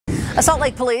Salt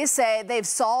Lake police say they've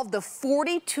solved the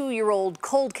 42-year-old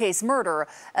cold case murder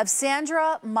of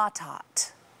Sandra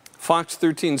Matat. Fox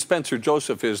 13's Spencer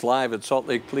Joseph is live at Salt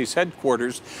Lake Police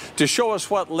Headquarters to show us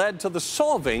what led to the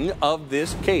solving of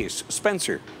this case.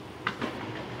 Spencer.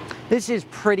 This is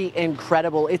pretty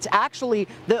incredible. It's actually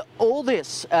the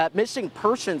oldest missing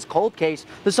persons cold case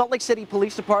the Salt Lake City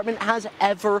Police Department has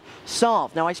ever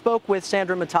solved. Now, I spoke with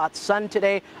Sandra Matat's son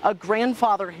today, a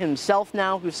grandfather himself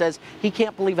now, who says he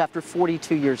can't believe after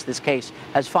 42 years this case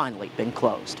has finally been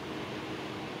closed.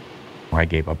 I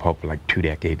gave up hope like 2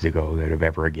 decades ago that of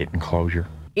ever getting closure.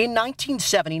 In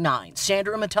 1979,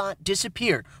 Sandra Matat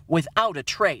disappeared without a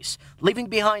trace, leaving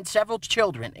behind several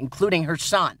children, including her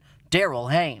son,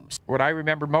 Daryl Hames. What I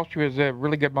remember most, she was a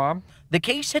really good mom. The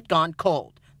case had gone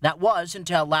cold. That was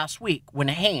until last week when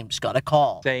Hames got a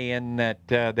call saying that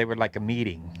they would like a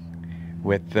meeting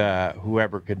with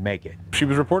whoever could make it. She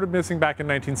was reported missing back in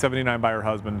 1979 by her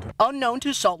husband. Unknown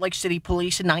to Salt Lake City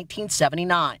police in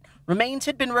 1979, remains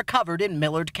had been recovered in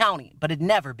Millard County, but had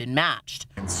never been matched.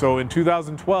 So in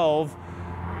 2012,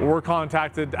 we're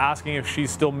contacted asking if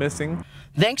she's still missing.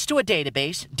 Thanks to a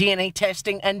database, DNA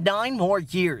testing, and 9 more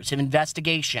years of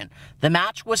investigation, the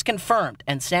match was confirmed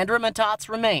and Sandra Matat's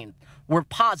remains were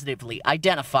positively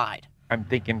identified. I'm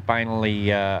thinking finally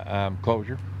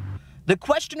closure. The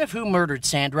question of who murdered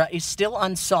Sandra is still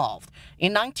unsolved.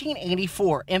 In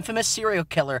 1984, infamous serial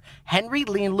killer Henry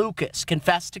Lee Lucas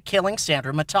confessed to killing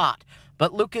Sandra Matat,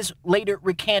 but Lucas later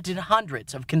recanted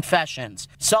hundreds of confessions.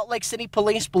 Salt Lake City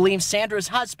police believe Sandra's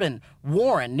husband,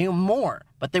 Warren, knew more,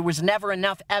 but there was never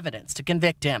enough evidence to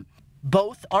convict him.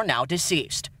 Both are now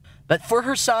deceased. But for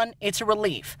her son, it's a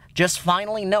relief, just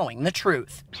finally knowing the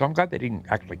truth. So I'm glad they didn't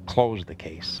actually close the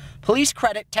case. Police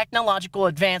credit technological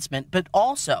advancement, but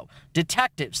also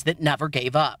detectives that never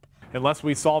gave up. Unless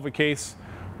we solve a case,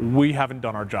 we haven't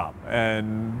done our job,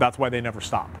 and that's why they never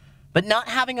stop. But not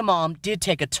having a mom did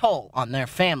take a toll on their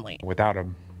family. Without a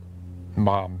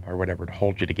mom or whatever to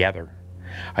hold you together,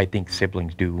 I think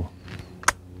siblings do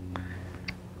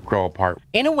grow apart.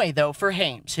 In a way, though, for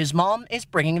Hames, his mom is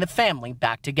bringing the family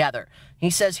back together. He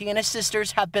says he and his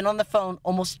sisters have been on the phone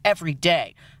almost every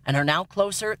day and are now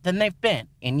closer than they've been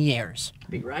in years.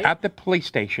 Right? At the police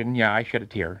station, yeah, I shed a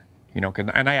tear. You know,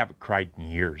 and I haven't cried in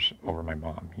years over my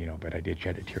mom, you know, but I did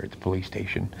shed a tear at the police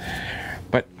station.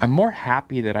 But I'm more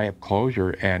happy that I have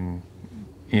closure and,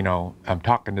 you know, I'm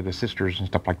talking to the sisters and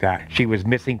stuff like that. She was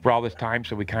missing for all this time,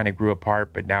 so we kind of grew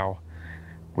apart, but now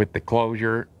with the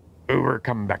closure, we're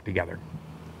coming back together.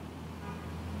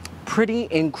 Pretty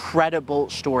incredible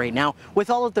story. Now, with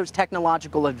all of those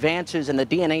technological advances and the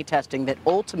DNA testing that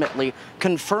ultimately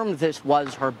confirmed this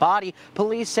was her body,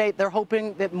 police say they're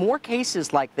hoping that more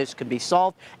cases like this could be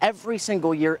solved every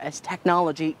single year as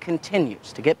technology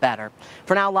continues to get better.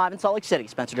 For now, live in Salt Lake City,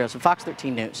 Spencer Joseph, Fox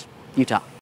 13 News, Utah.